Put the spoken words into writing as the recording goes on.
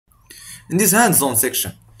In this hands-on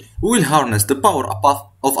section, we will harness the power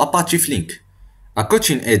of Apache Flink, a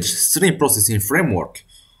cutting-edge stream processing framework,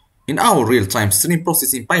 in our real-time stream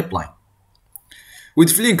processing pipeline.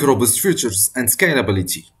 With Flink robust features and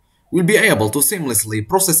scalability, we'll be able to seamlessly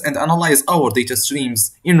process and analyze our data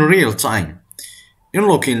streams in real time,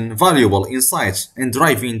 unlocking valuable insights and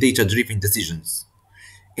driving data-driven decisions.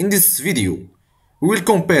 In this video, we will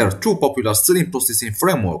compare two popular stream processing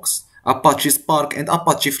frameworks, Apache Spark and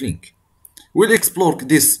Apache Flink. We'll explore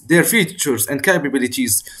their features and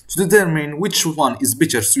capabilities to determine which one is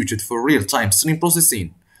better suited for real-time stream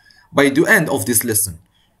processing. By the end of this lesson,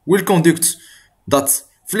 we'll conduct that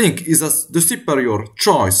Flink is the superior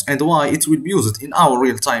choice and why it will be used in our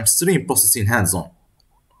real-time stream processing hands-on.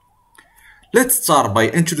 Let's start by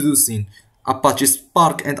introducing Apache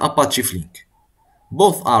Spark and Apache Flink.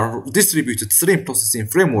 Both are distributed stream processing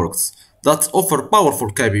frameworks that offer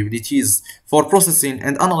powerful capabilities for processing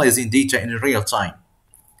and analyzing data in real time.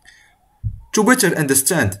 To better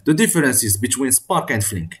understand the differences between Spark and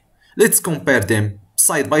Flink, let's compare them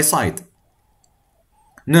side by side.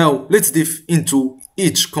 Now let's dive into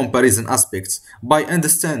each comparison aspect by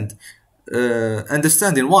understanding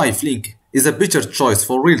why Flink is a better choice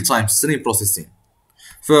for real-time stream processing.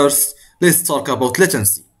 First, let's talk about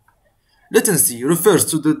latency. Latency refers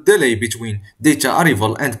to the delay between data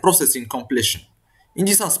arrival and processing completion. In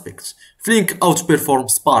this aspect, Flink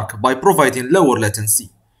outperforms Spark by providing lower latency.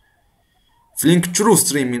 Flink true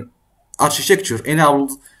streaming architecture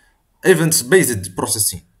enables event-based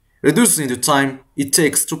processing, reducing the time it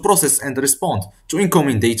takes to process and respond to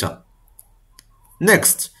incoming data.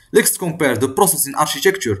 Next, let's compare the processing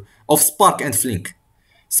architecture of Spark and Flink.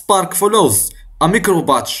 Spark follows a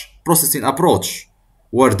micro-batch processing approach,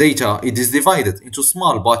 where data is divided into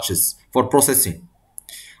small batches for processing.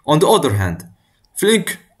 On the other hand,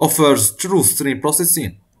 Flink offers true stream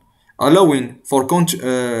processing, allowing for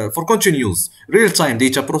continuous real-time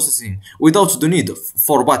data processing without the need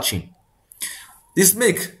for batching. This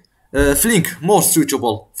makes Flink more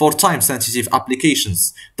suitable for time-sensitive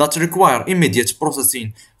applications that require immediate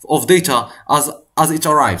processing of data as it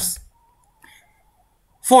arrives.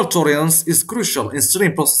 Fault tolerance is crucial in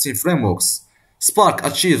stream processing frameworks. Spark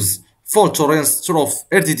achieves fault tolerance through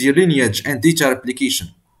RDD lineage and data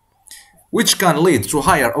replication, which can lead to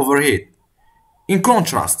higher overhead. In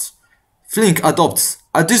contrast, Flink adopts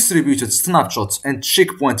a distributed snapshot and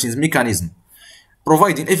checkpointing mechanism,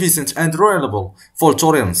 providing efficient and reliable fault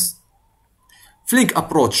tolerance. Flink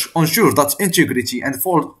approach ensures that integrity and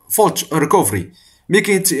fault recovery,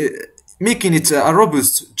 making it a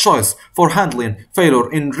robust choice for handling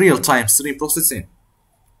failure in real-time stream processing.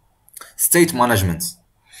 State management.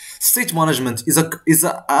 State management is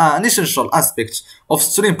an essential aspect of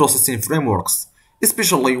stream processing frameworks,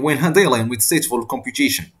 especially when dealing with stateful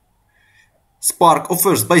computation. Spark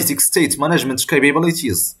offers basic state management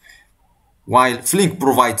capabilities, while Flink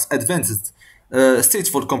provides advanced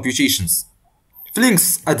stateful computations.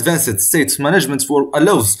 Flink's advanced state management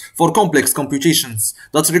allows for complex computations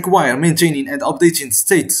that require maintaining and updating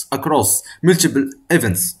states across multiple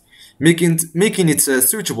events, making it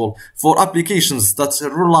suitable for applications that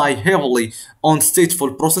rely heavily on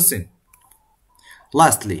stateful processing.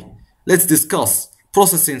 Lastly, let's discuss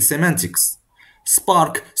processing semantics.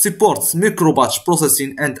 Spark supports micro-batch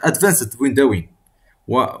processing and advanced windowing,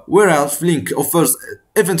 whereas Flink offers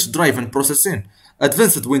event-driven processing,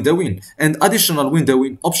 advanced windowing, and additional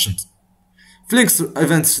windowing options. Flink's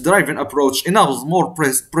event-driven approach enables more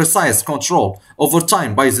precise control over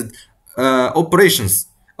time-based operations,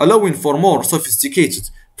 allowing for more sophisticated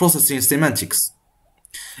processing semantics.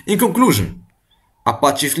 In conclusion,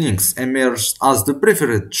 Apache Flink emerged as the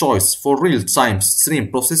preferred choice for real-time stream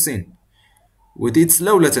processing. With its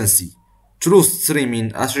low latency, true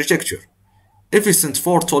streaming architecture, efficient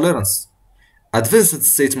fault tolerance, advanced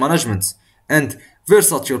state management, and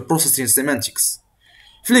versatile processing semantics,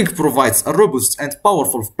 Flink provides a robust and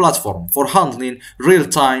powerful platform for handling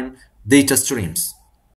real-time data streams.